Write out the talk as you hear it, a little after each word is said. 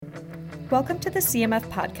Welcome to the CMF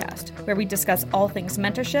podcast, where we discuss all things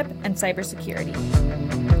mentorship and cybersecurity.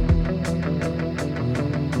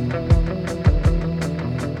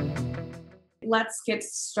 Let's get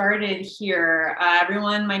started here.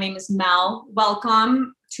 Everyone, my name is Mel.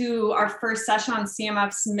 Welcome to our first session on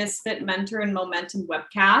CMF's Misfit Mentor and Momentum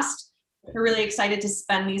webcast. We're really excited to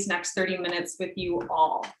spend these next 30 minutes with you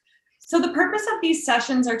all. So the purpose of these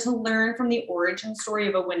sessions are to learn from the origin story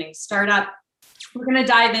of a winning startup. We're going to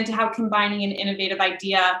dive into how combining an innovative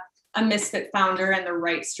idea, a misfit founder, and the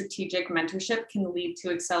right strategic mentorship can lead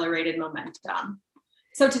to accelerated momentum.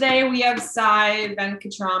 So today we have Sai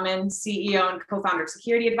Venkataraman, CEO and co-founder of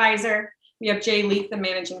Security Advisor. We have Jay Leith, the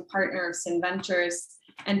managing partner of Sin Ventures,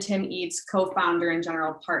 and Tim Eads, co-founder and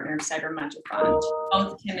general partner of Cyber Mentor Fund.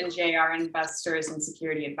 Both Tim and Jay are investors in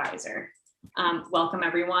Security Advisor. Welcome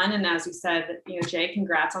everyone, and as we said, Jay,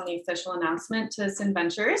 congrats on the official announcement to Sin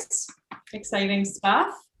Ventures. Exciting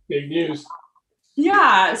stuff. Big news.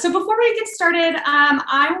 Yeah. So before we get started,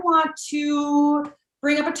 I want to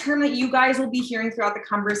bring up a term that you guys will be hearing throughout the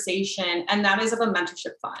conversation, and that is of a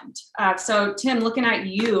mentorship fund. So Tim, looking at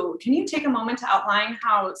you, can you take a moment to outline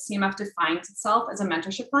how CMF defines itself as a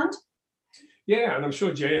mentorship fund? Yeah, and I'm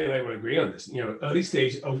sure Jay and I would agree on this. Early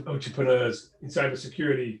stage entrepreneurs in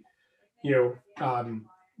cybersecurity,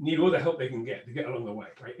 need all the help they can get to get along the way,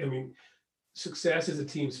 right? I mean, success is a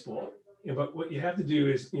team sport, but what you have to do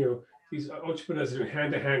is, these entrepreneurs are in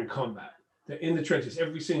hand-to-hand combat. They're in the trenches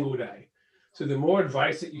every single day. So the more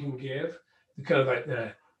advice that you can give, the kind of like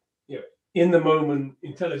the, in the moment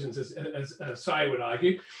intelligence, as Sai would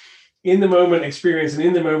argue, in the moment experience and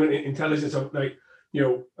in the moment intelligence of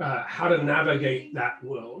how to navigate that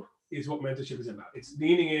world is what mentorship is about. It's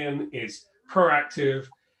leaning in, it's proactive,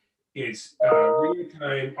 it's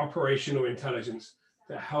real-time operational intelligence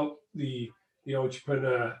to help the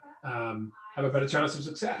entrepreneur have a better chance of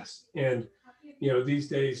success. And these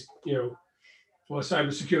days, well,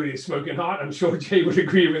 cybersecurity is smoking hot. I'm sure Jay would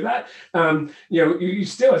agree with that. You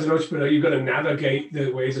still, as an entrepreneur, you've got to navigate the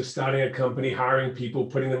ways of starting a company, hiring people,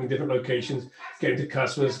 putting them in different locations, getting to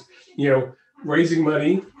customers, raising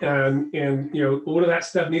money, and all of that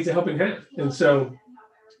stuff needs a helping hand. And so,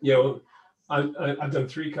 I've done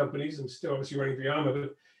 3 companies. I'm still obviously running Vyama,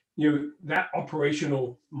 but that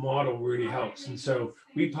operational model really helps. And so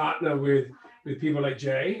we partner with people like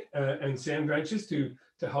Jay and Sin Ventures to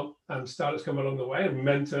help startups come along the way and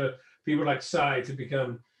mentor people like Sai to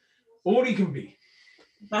become all he can be.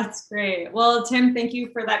 That's great. Well, Tim, thank you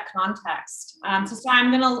for that context. So Sai,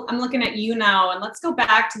 I'm looking at you now, and let's go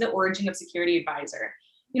back to the origin of Security Advisor.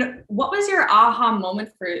 What was your aha moment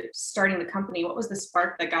for starting the company? What was the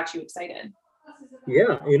spark that got you excited?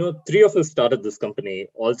 Yeah, 3 of us started this company.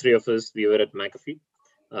 All 3 of us, we were at McAfee.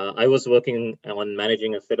 I was working on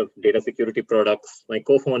managing a set of data security products. My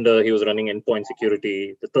co-founder, he was running endpoint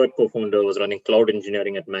security. The third co-founder was running cloud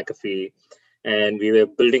engineering at McAfee. And we were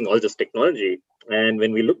building all this technology. And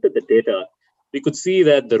when we looked at the data, we could see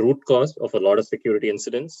that the root cause of a lot of security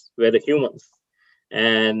incidents were the humans.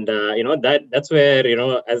 And, that's where,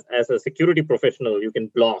 as a security professional, you can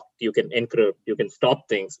block, you can encrypt, you can stop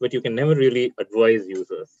things, but you can never really advise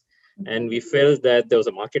users. And we felt that there was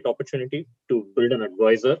a market opportunity to build an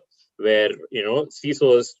advisor where,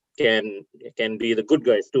 CISOs can be the good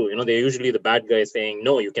guys too. They're usually the bad guys saying,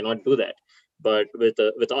 no, you cannot do that. But with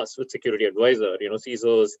us, with Security Advisor,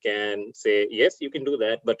 CISOs can say, yes, you can do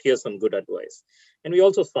that, but here's some good advice. And we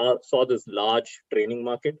also saw this large training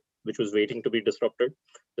market, which was waiting to be disrupted.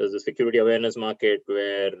 There's a security awareness market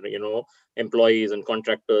where, employees and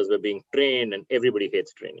contractors were being trained, and everybody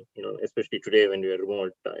hates training, especially today when we are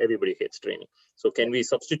remote, everybody hates training. So can we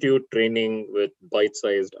substitute training with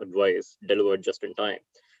bite-sized advice delivered just in time?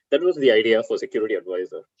 That was the idea for Security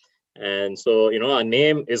Advisor. And so, our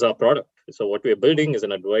name is our product. So what we're building is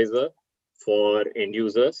an advisor for end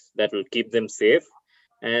users that will keep them safe.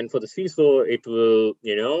 And for the CISO, it will,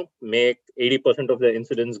 make 80% of the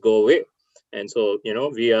incidents go away. And so,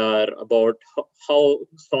 we are about how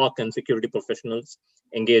SOC and security professionals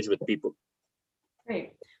engage with people.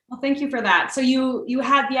 Great. Well, thank you for that. So you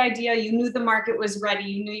had the idea, you knew the market was ready,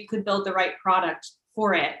 you knew you could build the right product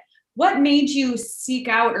for it. What made you seek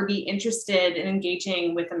out or be interested in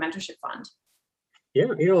engaging with a mentorship fund?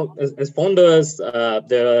 Yeah, as founders,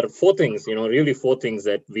 there are 4 things, really 4 things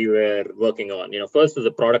that we were working on. First is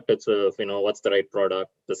the product itself, what's the right product.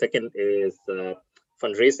 The second is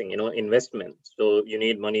fundraising, investment. So you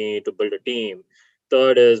need money to build a team.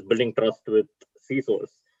 Third is building trust with CISOs.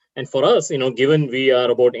 And for us, given we are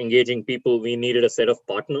about engaging people, we needed a set of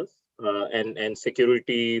partners and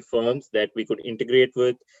security firms that we could integrate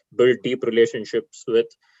with, build deep relationships with.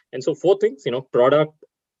 And so 4 things, product,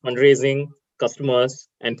 fundraising, customers,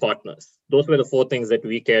 and partners. Those were the four things that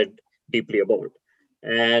we cared deeply about.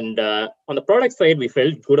 And on the product side, we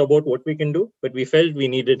felt good about what we can do, but we felt we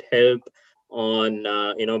needed help on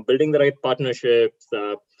building the right partnerships,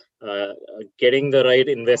 getting the right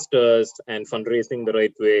investors, and fundraising the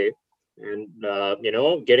right way, and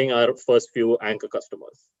getting our first few anchor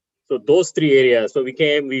customers. So those three areas. So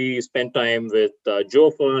we spent time with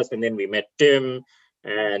Joe first, and then we met Tim,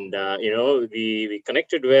 and we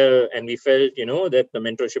connected well, and we felt that the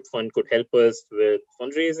mentorship fund could help us with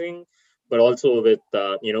fundraising, but also with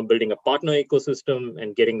building a partner ecosystem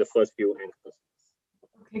and getting the first few anchor customers.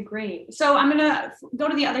 Okay, great. So I'm gonna go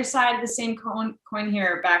to the other side of the same coin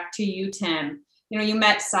here, back to you, Tim. You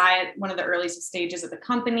met Sai at one of the earliest stages of the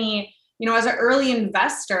company. As an early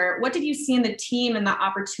investor, what did you see in the team and the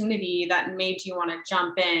opportunity that made you want to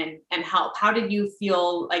jump in and help? How did you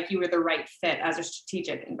feel like you were the right fit as a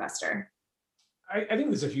strategic investor? I think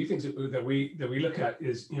there's a few things that we look at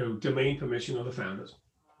is domain permission of the founders,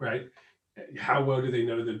 right? How well do they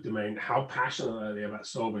know the domain? How passionate are they about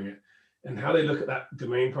solving it? And how they look at that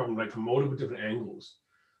domain problem like from multiple different angles.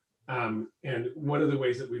 And one of the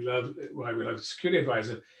ways that why we love Security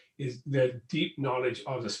Advisor is their deep knowledge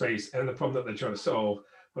of the space and the problem that they're trying to solve,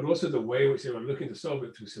 but also the way in which they were looking to solve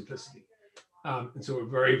it through simplicity. And so we're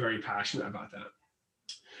very, very passionate about that.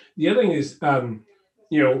 The other thing is, we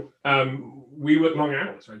work long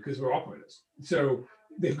hours, right? Because we're operators. So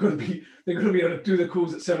they're going to be able to do the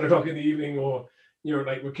calls at 7 o'clock in the evening, or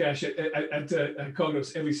like Rakesh at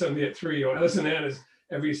Cognos every Sunday at 3, or Alison Anna's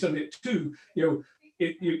every Sunday at 2. They're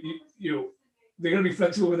going to be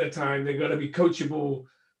flexible with their time. They're going to be coachable.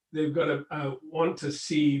 They've got to want to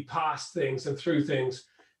see past things and through things,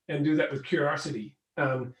 and do that with curiosity.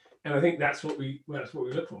 And I think that's what we look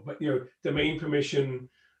for. But domain permission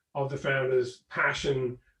of the founders,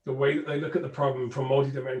 passion, the way that they look at the problem from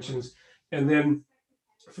multi dimensions, and then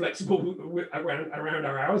flexible around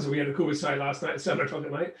our hours. We had a call with Sai last night at 7 o'clock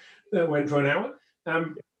at night that went for an hour.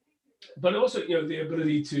 But also the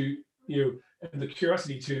ability to and the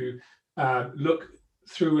curiosity to look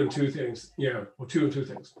through and to things, or two and two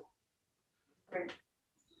things. Great.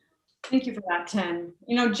 Thank you for that, Tim.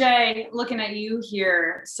 Jay, looking at you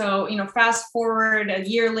here. So, fast forward a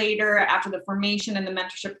year later, after the formation and the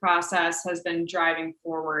mentorship process has been driving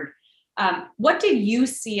forward. What did you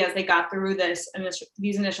see as they got through these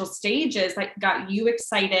initial stages that got you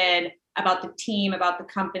excited about the team, about the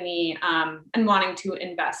company, and wanting to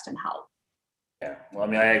invest and help? Yeah, well,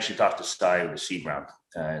 I actually talked to Sai in the seed round,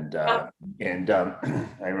 and I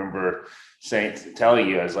remember telling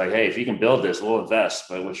you, I was like, hey, if you can build this, we'll invest.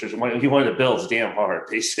 But what you wanted to build is damn hard,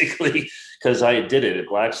 basically, because I did it at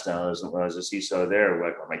Blackstone when I was a CISO there,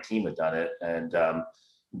 like my team had done it, and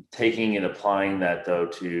taking and applying that though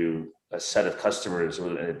to a set of customers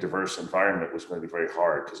in a diverse environment was going to be very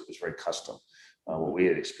hard because it was very custom, what we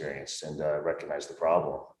had experienced, and recognized the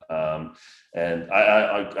problem. And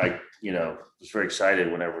I was very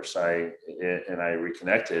excited whenever Sai and I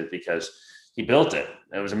reconnected, because he built it.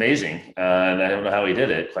 It was amazing. And I don't know how he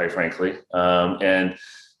did it, quite frankly. And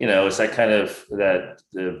it's that kind of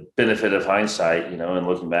the benefit of hindsight, and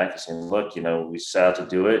looking back and saying, look, we set out to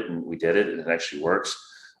do it and we did it and it actually works.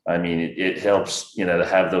 I mean, it helps, to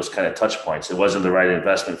have those kind of touch points. It wasn't the right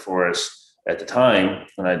investment for us at the time.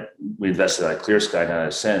 And we invested at ClearSky, not at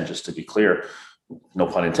Ascend, just to be clear, no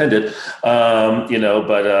pun intended. It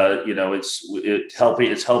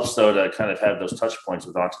helps though to kind of have those touch points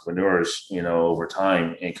with entrepreneurs, over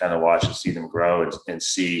time, and kind of watch and see them grow and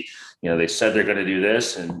see, they said they're going to do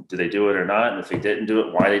this, and did they do it or not? And if they didn't do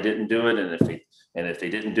it, why they didn't do it? And if they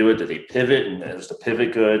didn't do it, did they pivot? And was the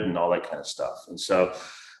pivot good? And all that kind of stuff. And so,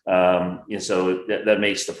 that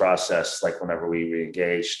makes the process, like whenever we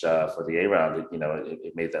re-engaged for the A round, it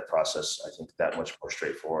made that process, I think, that much more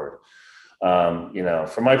straightforward.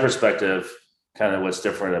 From my perspective, kind of what's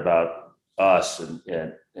different about us and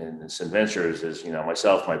Ascend Ventures is,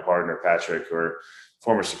 myself, my partner, Patrick, were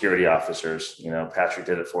former security officers. Patrick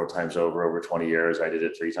did it 4 times over 20 years. I did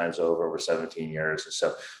it 3 times over 17 years. And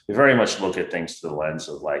so we very much look at things through the lens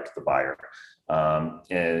of like the buyer.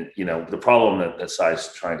 The problem that Sai's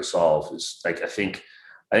trying to solve is, like, I think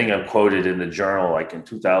I'm quoted in the journal, like in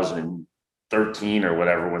 2013 or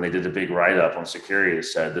whatever, when they did the big write-up on security, it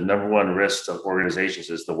said the number one risk of organizations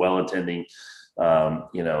is the well-intended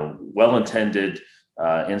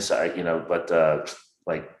insight, but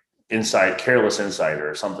careless insider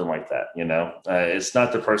or something like that. It's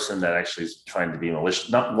not the person that actually is trying to be malicious,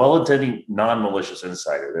 not well-intending, non-malicious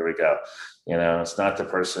insider. There we go. It's not the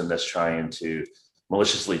person that's trying to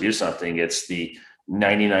maliciously do something. It's the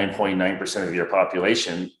 99.9% of your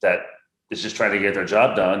population that is just trying to get their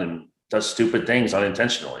job done and does stupid things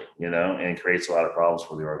unintentionally, and creates a lot of problems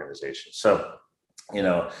for the organization. So,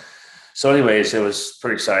 anyways, it was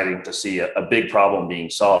pretty exciting to see a big problem being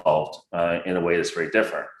solved in a way that's very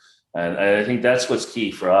different. And I think that's what's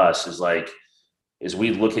key for us is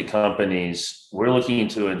we look at companies, we're looking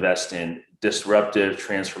to invest in disruptive,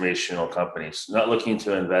 transformational companies, not looking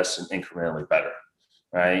to invest in incrementally better,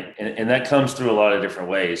 right? And that comes through a lot of different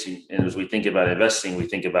ways. And as we think about investing, we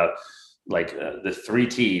think about the 3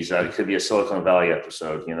 T's. It could be a Silicon Valley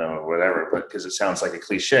episode, or whatever, but because it sounds like a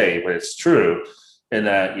cliche, but it's true in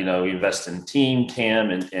that, we invest in team,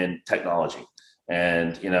 TAM, and technology.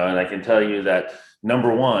 And I can tell you that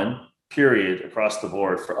number one, period, across the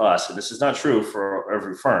board for us, and this is not true for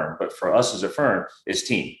every firm, but for us as a firm, is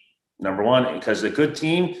team. Number one, because a good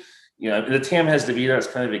team, the TAM has to be there, it's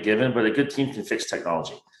kind of a given, but a good team can fix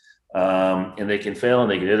technology. And they can fail and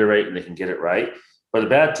they can iterate and they can get it right. But a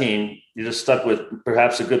bad team, you're just stuck with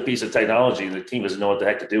perhaps a good piece of technology and the team doesn't know what the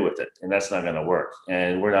heck to do with it. And that's not going to work.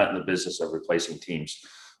 And we're not in the business of replacing teams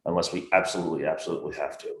unless we absolutely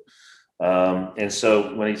have to. And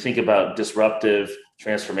so when you think about disruptive,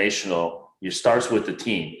 transformational, it starts with the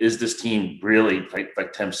team. Is this team really,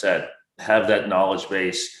 like Tim said, have that knowledge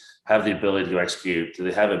base, have the ability to execute? Do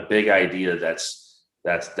they have a big idea that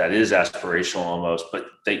is aspirational almost, but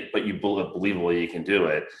you believable you can do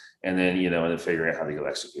it? And then, and then figuring out how to go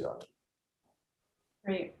execute on it.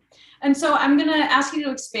 Great. And so I'm going to ask you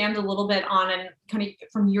to expand a little bit on, and kind of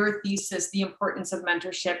from your thesis, the importance of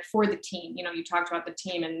mentorship for the team. You talked about the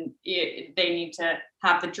team and they need to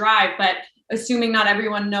have the drive, but assuming not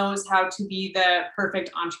everyone knows how to be the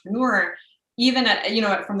perfect entrepreneur, even at,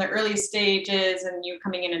 from the early stages and you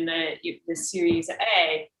coming in the Series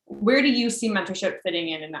A, where do you see mentorship fitting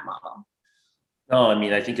in that model? No,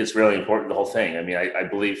 I think it's really important, the whole thing. I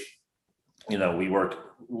believe, we work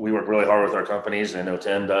really hard with our companies, and I know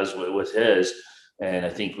Tim does with his, and I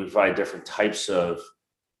think we provide different types of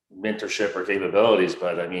mentorship or capabilities.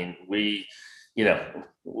 But I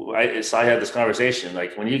had this conversation,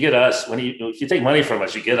 when you get us, if you take money from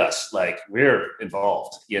us, you get us, we're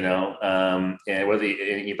involved, and whether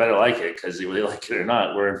you better like it, because whether you like it or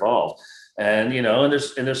not, we're involved. And, and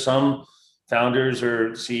there's some founders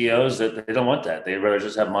or CEOs that they don't want that. They'd rather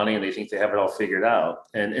just have money and they think they have it all figured out.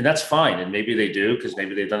 And that's fine. And maybe they do, because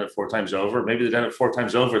maybe they've done it 4 times over. Maybe they've done it 4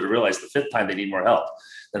 times over to realize the 5th time they need more help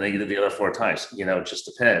than they did the other 4 times. It just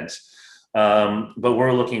depends. But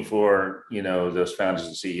we're looking for, those founders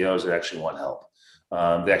and CEOs that actually want help.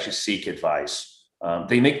 They actually seek advice.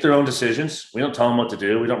 They make their own decisions. We don't tell them what to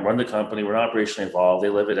do. We don't run the company. We're not operationally involved. They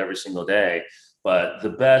live it every single day. But the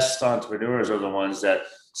best entrepreneurs are the ones that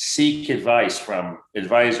seek advice from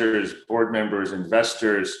advisors, board members,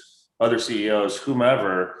 investors, other CEOs,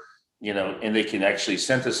 whomever, and they can actually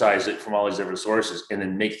synthesize it from all these different sources and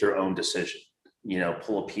then make their own decision.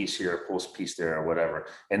 Pull a piece here, pull a piece there, or whatever,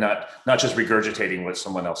 and not just regurgitating what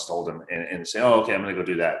someone else told them and say, oh, okay, I'm going to go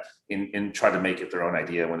do that, and try to make it their own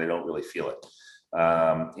idea when they don't really feel it.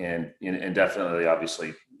 And definitely,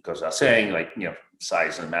 obviously, goes without saying,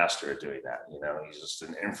 Sai's a master at doing that. He's just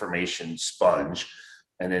an information sponge,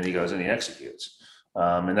 and then he goes and he executes.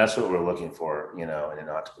 And that's what we're looking for, in an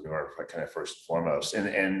entrepreneur, kind of first and foremost.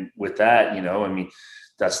 And with that,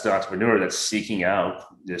 that's the entrepreneur that's seeking out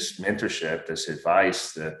this mentorship, this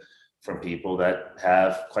advice from people that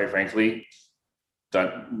have, quite frankly,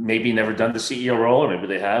 maybe never done the CEO role, or maybe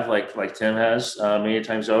they have, like Tim has many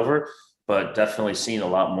times over, but definitely seen a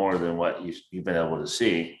lot more than what you've been able to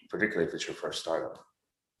see, particularly if it's your first startup.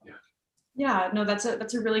 Yeah, no, that's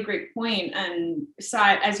a really great point. And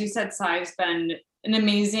Sai, as you said, Sai's been an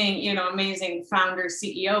amazing founder,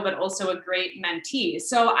 CEO, but also a great mentee.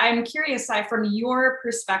 So I'm curious, Sai, from your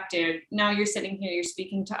perspective, now you're sitting here, you're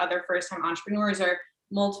speaking to other first-time entrepreneurs or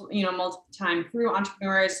multiple-time through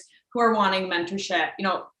entrepreneurs who are wanting mentorship.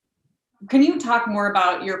 Can you talk more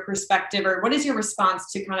about your perspective, or what is your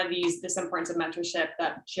response to kind of this importance of mentorship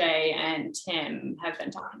that Jay and Tim have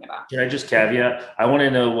been talking about? Can I just caveat? I want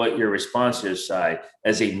to know what your response is, Sai,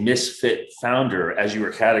 as a misfit founder, as you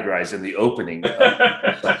were categorized in the opening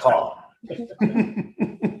of the call.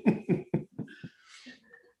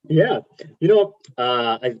 Yeah,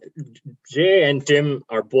 Jay and Tim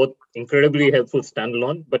are both incredibly helpful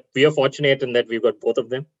standalone, but we are fortunate in that we've got both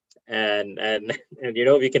of them. And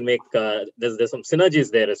we can make there's some synergies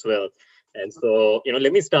there as well. And so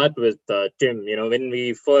let me start with Tim. When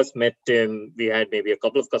we first met Tim, we had maybe a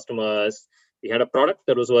couple of customers. We had a product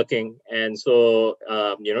that was working, and so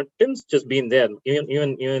Tim's just been there. Even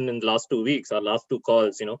in the last 2 weeks, our last 2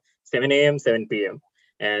 calls, 7 a.m., 7 p.m.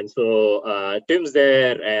 And so Tim's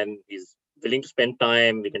there, and he's willing to spend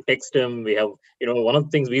time. We can text him. We have, one of the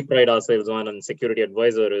things we pride ourselves on Security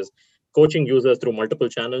Advisor is coaching users through multiple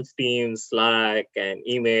channels, Teams, Slack, and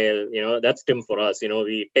email. That's Tim for us.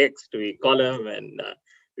 We text, we call him, and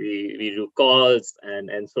we do calls, and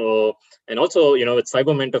also, with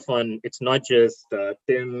Cyber Mentor Fund, it's not just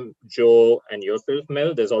Tim, Joe, and yourself,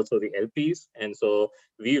 Mel. There's also the LPs, and so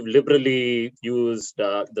we've liberally used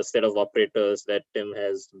the set of operators that Tim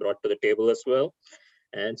has brought to the table as well.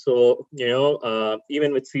 And so,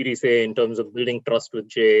 even with Series A, in terms of building trust with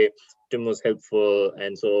Jay, Tim was helpful.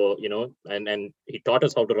 And so, and he taught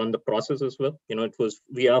us how to run the process as well.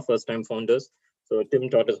 We are first-time founders. So Tim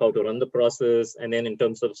taught us how to run the process. And then in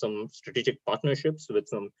terms of some strategic partnerships with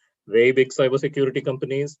some very big cybersecurity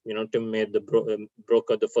companies, Tim made the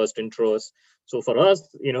broker the first intros. So for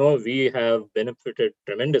us, we have benefited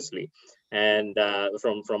tremendously, and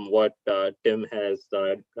from what Tim has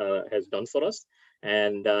done for us.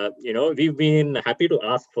 And we've been happy to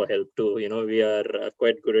ask for help too. We are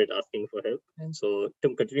quite good at asking for help, and so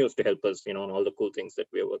Tim continues to help us, on all the cool things that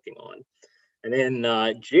we are working on. And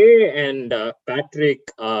then Jay and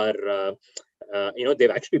Patrick are,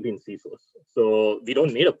 they've actually been CISOs. So we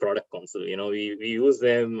don't need a product counsel. We use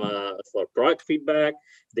them for product feedback.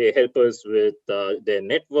 They help us with their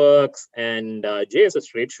networks. And Jay is a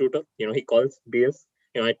straight shooter. He calls BS.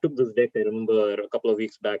 I took this deck, I remember, a couple of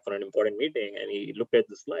weeks back for an important meeting, and he looked at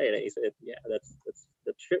the slide and he said, yeah, that's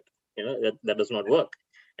shit. That does not work.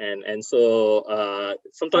 And so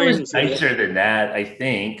sometimes nicer than that, I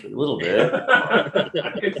think, a little bit.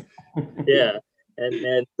 Yeah.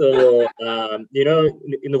 And so,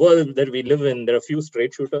 in the world that we live in, there are a few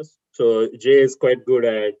straight shooters. So Jay is quite good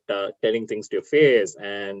at telling things to your face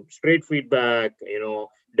and straight feedback,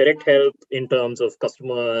 direct help in terms of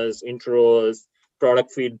customers, intros,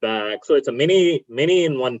 product feedback. So it's a many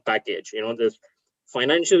in one package. There's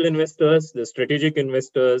financial investors, the strategic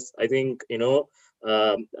investors. I think,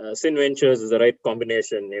 Sin Ventures is the right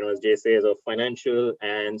combination, as Jay says, of financial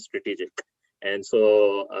and strategic. And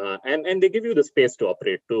so, and they give you the space to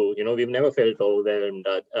operate too. We've never felt overwhelmed.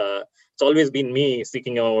 It's always been me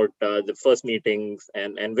seeking out the first meetings,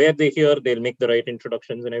 and where they hear, they'll make the right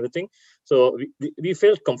introductions and everything. So we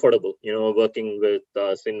felt comfortable, working with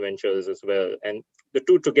Sin Ventures as well. And the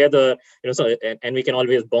two together, and we can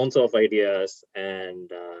always bounce off ideas,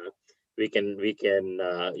 and we can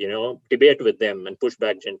debate with them and push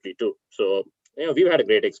back gently too. So we've had a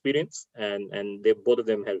great experience, and both of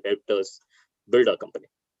them have helped us build our company.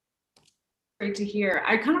 Great to hear.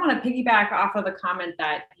 I kind of want to piggyback off of the comment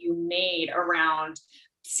that you made around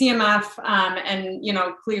CMF and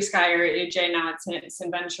Clear Sky, or AJ now it's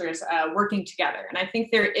Sin Ventures, working together. And I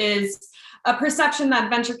think there is a perception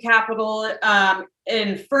that venture capital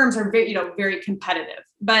and firms are very competitive,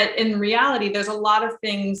 but in reality, there's a lot of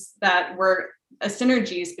things that were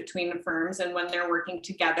synergies between the firms, and when they're working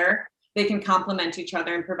together, they can complement each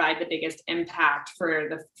other and provide the biggest impact for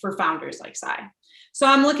founders like Sai. So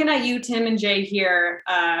I'm looking at you, Tim and Jay here.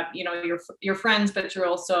 You're friends, but you're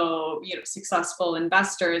also successful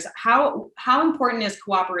investors. How important is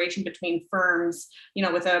cooperation between firms?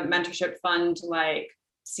 With a mentorship fund like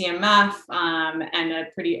CMF and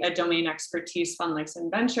a domain expertise fund like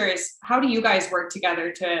Sin Ventures. How do you guys work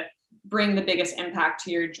together to bring the biggest impact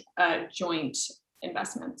to your joint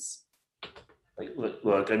investments?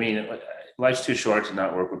 Look, I mean, life's too short to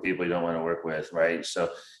not work with people you don't want to work with, right? So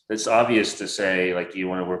it's obvious to say, like, you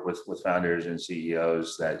want to work with founders and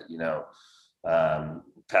CEOs that,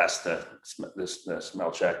 pass the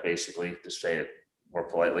smell check, basically, to say it more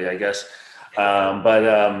politely, I guess. But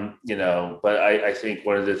I think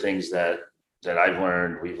one of the things that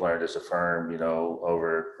we've learned as a firm,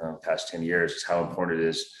 over the past 10 years, is how important it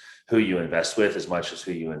is who you invest with as much as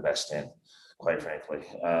who you invest in, quite frankly.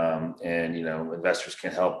 Investors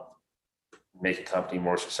can help make a company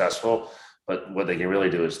more successful, but what they can really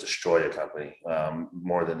do is destroy a company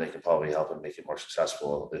more than they can probably help them make it more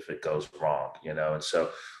successful if it goes wrong, And so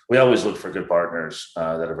we always look for good partners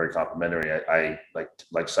that are very complementary. I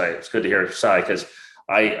like Sai. It's good to hear Sai, because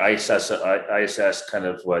I assess kind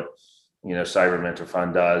of what Cyber Mentor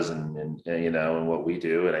Fund does and what we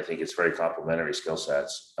do, and I think it's very complementary skill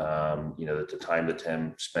sets. The time that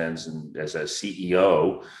Tim spends as a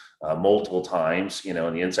CEO multiple times, and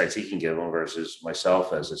the insights he can give them versus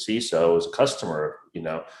myself as a CISO, as a customer,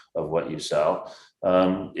 of what you sell,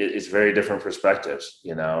 it's very different perspectives,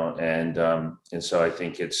 and so I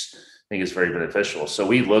think it's very beneficial. So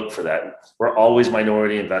we look for that. We're always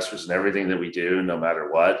minority investors in everything that we do, no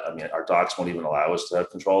matter what. I mean, our docs won't even allow us to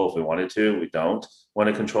have control if we wanted to. We don't want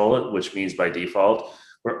to control it, which means by default,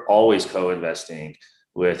 we're always co-investing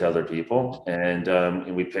with other people,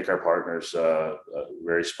 and we pick our partners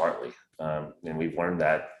very smartly, and we've learned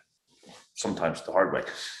that sometimes the hard way,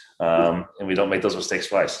 and we don't make those mistakes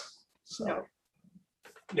twice. So. No.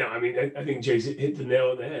 No, I mean, I think Jay's hit the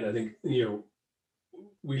nail on the head. I think,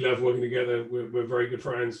 we love working together. We're very good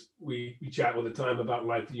friends. We chat all the time about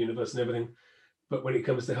life, the universe, and everything. But when it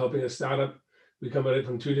comes to helping a startup, we come at it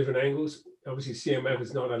from two different angles. Obviously, CMF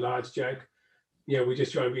is not a large check. We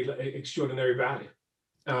just try and be extraordinary value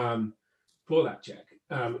for that check.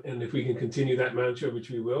 And if we can continue that mantra, which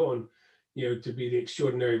we will, and to be the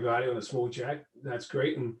extraordinary value on a small check, that's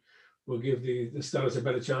great, and we'll give the startups a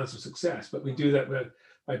better chance of success. But we do that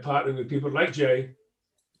by partnering with people like Jay.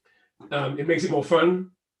 It makes it more fun.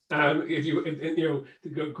 The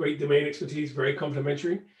great domain expertise, very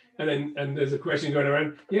complimentary. And there's a question going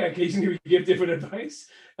around. Yeah, occasionally we give different advice.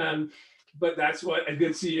 But that's what a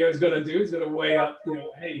good CEO is going to do. Is going to weigh up,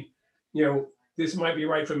 hey, this might be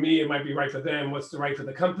right for me. It might be right for them. What's the right for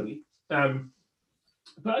the company? But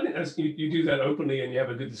I think as you do that openly and you have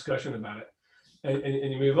a good discussion about it,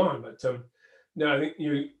 and you move on. But no, I think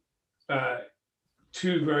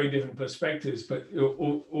two very different perspectives, but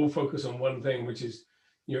all focus on one thing, which is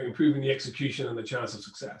improving the execution and the chance of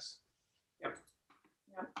success. Yep.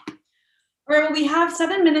 All right, well, we have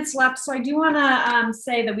 7 minutes left, so I do want to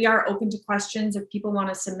say that we are open to questions if people want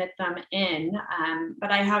to submit them in. But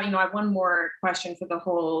I have one more question for the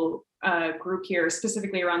whole group here,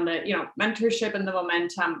 specifically around the mentorship and the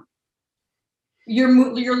momentum.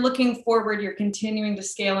 You're looking forward. You're continuing to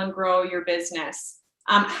scale and grow your business.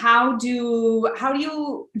 Do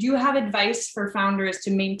you have advice for founders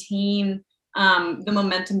to maintain the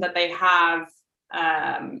momentum that they have,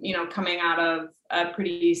 coming out of a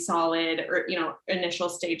pretty solid or initial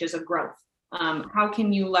stages of growth? How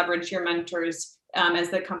can you leverage your mentors as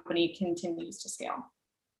the company continues to scale?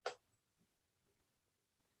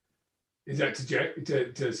 Is that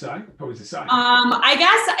to Sai? Probably to Sai. I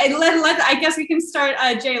guess we can start.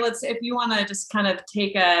 Jay, if you want to just kind of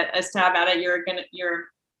take a stab at it.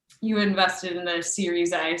 You invested in the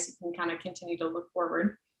Series A, so you can kind of continue to look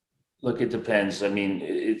forward. Look, it depends. I mean,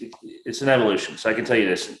 it's an evolution. So I can tell you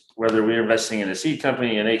this: whether we're investing in a seed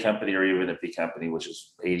company, an A company, or even a B company, which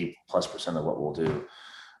is 80+% of what we'll do,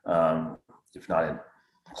 if not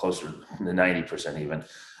closer to 90% even.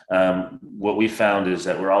 What we found is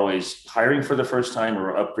that we're always hiring for the first time,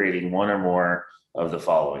 or we're upgrading one or more of the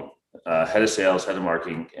following: head of sales, head of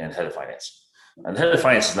marketing, and head of finance. And the head of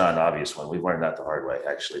finance is not an obvious one. We've learned that the hard way,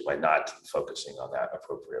 actually, by not focusing on that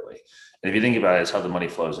appropriately. And if you think about it, it's how the money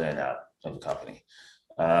flows in and out of the company.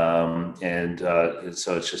 And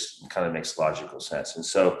so it just kind of makes logical sense. And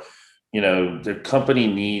so, the company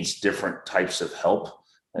needs different types of help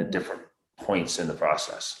at different points in the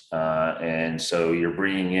process. And so you're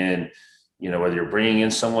bringing in, whether you're bringing in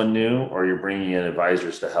someone new or you're bringing in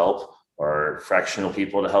advisors to help or fractional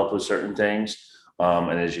people to help with certain things.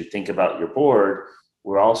 And as you think about your board,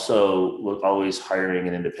 we're also always hiring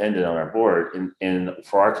an independent on our board. And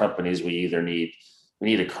for our companies, we either need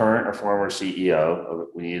a current or former CEO,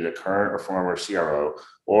 we need a current or former CRO,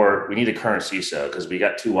 or we need a current CISO, because we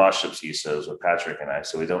got 2 washed-up CISOs with Patrick and I,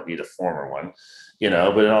 so we don't need a former one.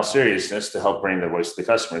 But in all seriousness, to help bring the voice to the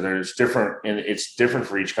customer, there's different, and it's different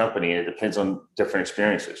for each company, and it depends on different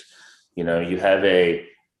experiences. You have a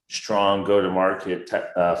strong go-to-market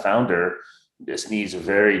founder. This needs a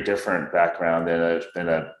very different background than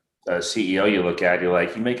a CEO. You look at, you're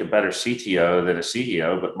like, you make a better CTO than a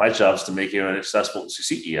CEO, but my job is to make you an accessible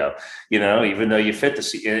CEO. Even though you fit the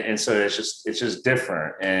CEO, and so it's just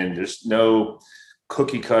different, and there's no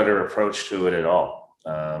cookie cutter approach to it at all.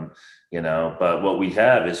 But what we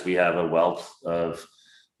have is we have a wealth of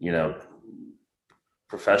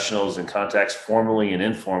professionals and contacts, formally and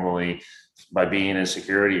informally, by being in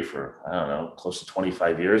security for, I don't know, close to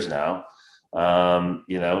 25 years now.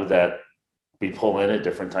 That we pull in at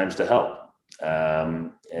different times to help.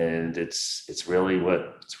 And it's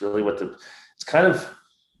kind of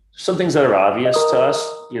some things that are obvious to us,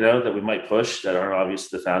 that we might push that aren't obvious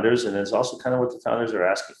to the founders. And it's also kind of what the founders are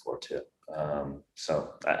asking for too.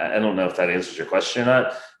 So I don't know if that answers your question or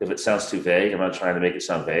not. If it sounds too vague, I'm not trying to make it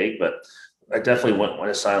sound vague, but I definitely want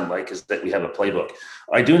to sound like is that we have a playbook.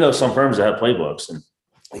 I do know some firms that have playbooks and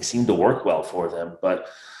they seem to work well for them, but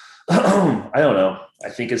I don't know. I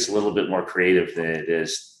think it's a little bit more creative than it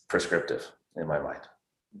is prescriptive in my mind.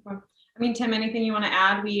 Okay. I mean, Tim, anything you want to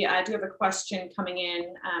add? We do have a question coming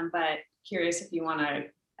in, but curious if you want to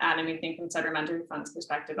add anything from Sutter Mentoring Fund's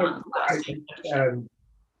perspective on last year.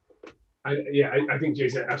 I think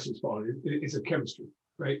Jay's absolutely spot on. It's a chemistry,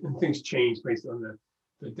 right? And things change based on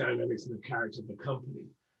the dynamics and the character of the company.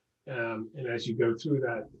 And as you go through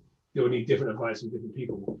that, you'll need different advice from different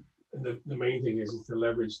people. And the main thing is to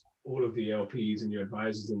leverage all of the LPs and your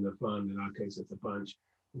advisors in the fund. In our case, that's a bunch.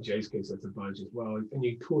 In Jay's case, that's a bunch as well. And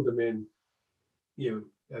you pull them in,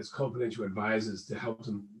 as confidential advisors to help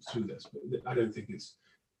them through this. But I don't think it's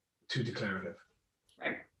too declarative.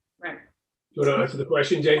 Right. You want to answer the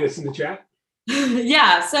question, Jay, that's in the chat?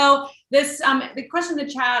 Yeah, so this the question in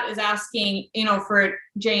the chat is asking, for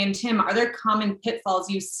Jay and Tim, are there common pitfalls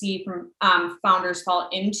you see from founders fall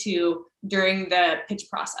into during the pitch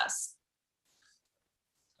process?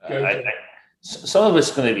 Some of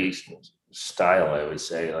it's going to be style, I would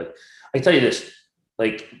say. Like, I tell you this,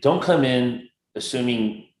 like, don't come in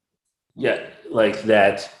assuming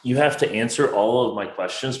that you have to answer all of my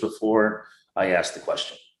questions before I ask the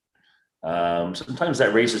question. Sometimes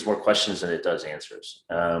that raises more questions than it does answers.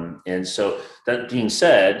 And so that being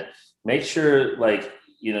said, make sure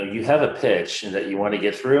you have a pitch and that you want to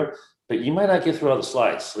get through, but you might not get through all the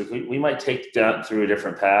slides. Like we might take that through a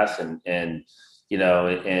different path and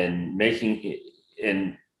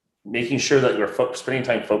making sure that you're spending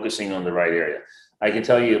time focusing on the right area. I can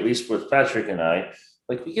tell you, at least with Patrick and I,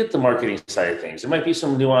 we get the marketing side of things. There might be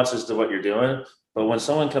some nuances to what you're doing, but when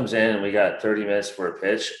someone comes in and we got 30 minutes for a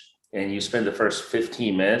pitch, and you spend the first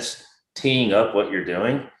 15 minutes teeing up what you're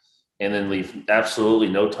doing and then leave absolutely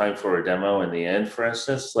no time for a demo in the end, for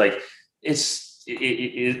instance,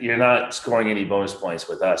 you're not scoring any bonus points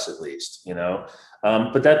with us, at least,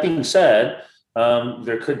 But that being said,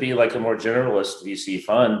 there could be a more generalist VC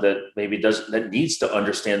fund that maybe that needs to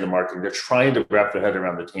understand the marketing. They're trying to wrap their head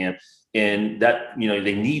around the TAM, and that,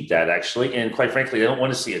 they need that actually. And quite frankly, they don't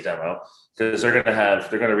want to see a demo, because they're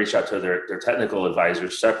going to reach out to their technical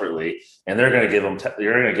advisors separately, and you're going to give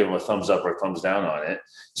them a thumbs up or thumbs down on it.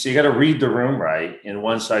 So you got to read the room right, and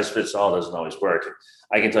one size fits all doesn't always work.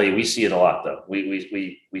 I can tell you, we see it a lot though.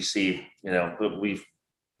 We see, we've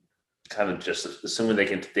kind of just assuming they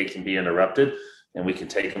can be interrupted and we can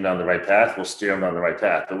take them down the right path. We'll steer them down the right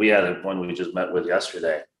path. But we had one we just met with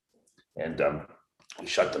yesterday, and we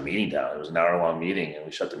shut the meeting down. It was an hour-long meeting, and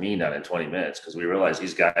we shut the meeting down in 20 minutes because we realized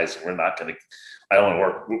these guys, I don't want to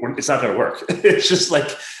work. It's not going to work. It's just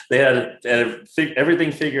they had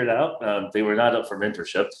everything figured out. They were not up for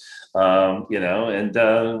mentorship,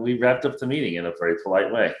 and we wrapped up the meeting in a very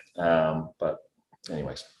polite way. But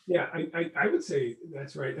anyways. Yeah, I would say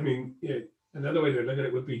that's right. I mean, another way to look at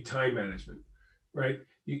it would be time management, right?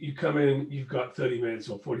 You come in, you've got 30 minutes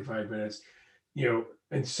or 45 minutes,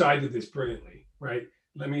 and cited this brilliantly, right?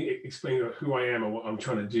 Let me explain who I am and what I'm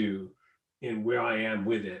trying to do and where I am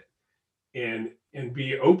with it, and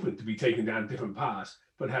be open to be taken down different paths,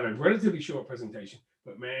 but have a relatively short presentation,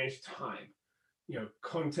 but manage time,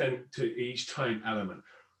 content to each time element.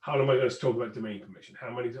 How am I going to talk about domain permission? How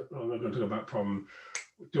many am I going to talk about problem?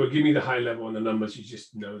 Do I give me the high level on the numbers? You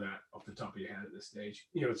just know that off the top of your head at this stage.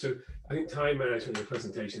 So I think time management in the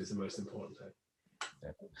presentation is the most important thing.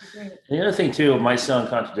 And the other thing too might sound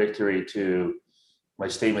contradictory to my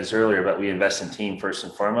statements earlier about we invest in team first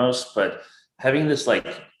and foremost, but having this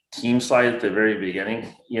team slide at the very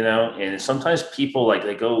beginning, and sometimes people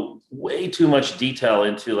they go way too much detail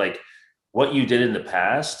into what you did in the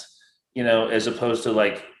past, as opposed to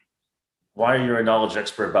why are you a knowledge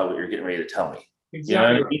expert about what you're getting ready to tell me? Exactly. You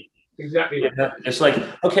know what I mean? Exactly. It's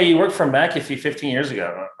okay, you worked for McAfee 15 years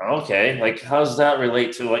ago. Okay, how does that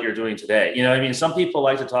relate to what you're doing today? Some people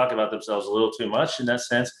like to talk about themselves a little too much in that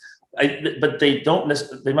sense, but they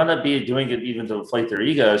might not be doing it even to inflate their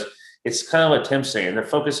egos. It's kind of what Tim's saying. They're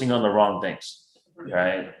focusing on the wrong things,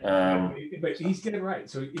 right? But he's dead right.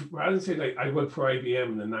 So rather than say I worked for IBM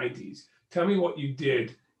in the 90s, tell me what you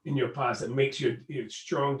did in your past that makes you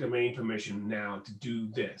strong domain permission now to do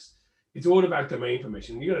this. It's all about domain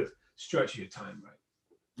permission. You got to stretch your time,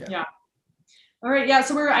 right? Yeah. All right. Yeah.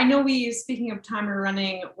 So speaking of time, we're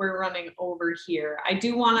running over here. I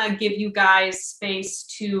do want to give you guys space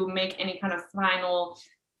to make any kind of final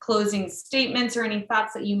closing statements or any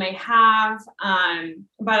thoughts that you may have.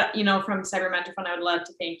 But from Cyber Mentor Fund, I would love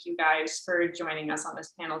to thank you guys for joining us on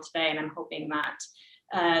this panel today. And I'm hoping that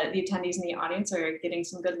the attendees in the audience are getting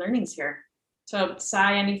some good learnings here. So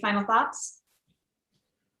Sai, any final thoughts?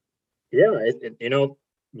 Yeah,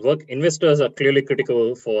 look, investors are clearly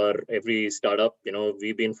critical for every startup.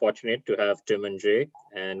 We've been fortunate to have Tim and Jay,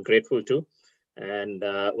 and grateful too. And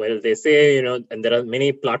they say, and there are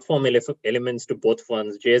many platform elements to both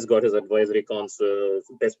funds. Jay's got his advisory councils,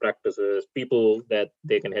 best practices, people that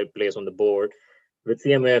they can help place on the board. with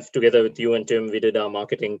CMF, together with you and Tim, we did our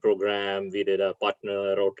marketing program, we did a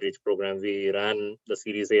partner outreach program, we ran the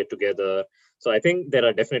Series A together. So I think there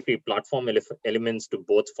are definitely platform elements to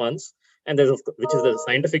both funds, and which is the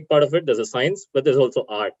scientific part of it. There's a science, but there's also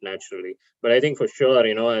art naturally. But I think for sure,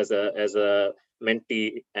 as a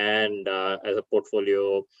mentee and as a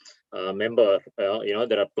portfolio member,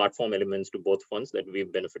 there are platform elements to both funds that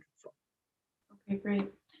we've benefited from. Okay,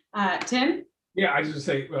 great. Tim? Yeah, I just want to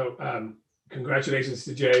say, well, congratulations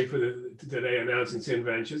to Jay for today announcing Sin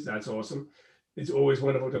Ventures. That's awesome. It's always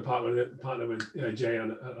wonderful to partner with Jay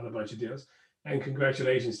on a bunch of deals. And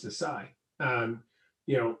congratulations to Sai,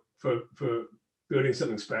 for building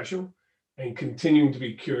something special and continuing to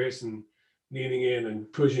be curious and leaning in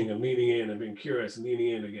and pushing and leaning in and being curious and leaning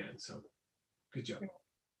in again. So good job.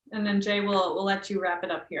 And then Jay, we'll let you wrap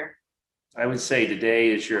it up here. I would say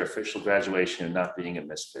today is your official graduation of not being a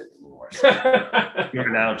misfit anymore. So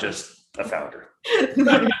you're now just a founder.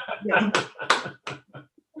 Yeah.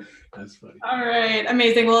 That's funny. All right,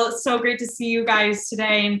 amazing. Well, it's so great to see you guys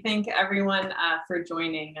today, and thank everyone for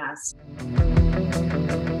joining us.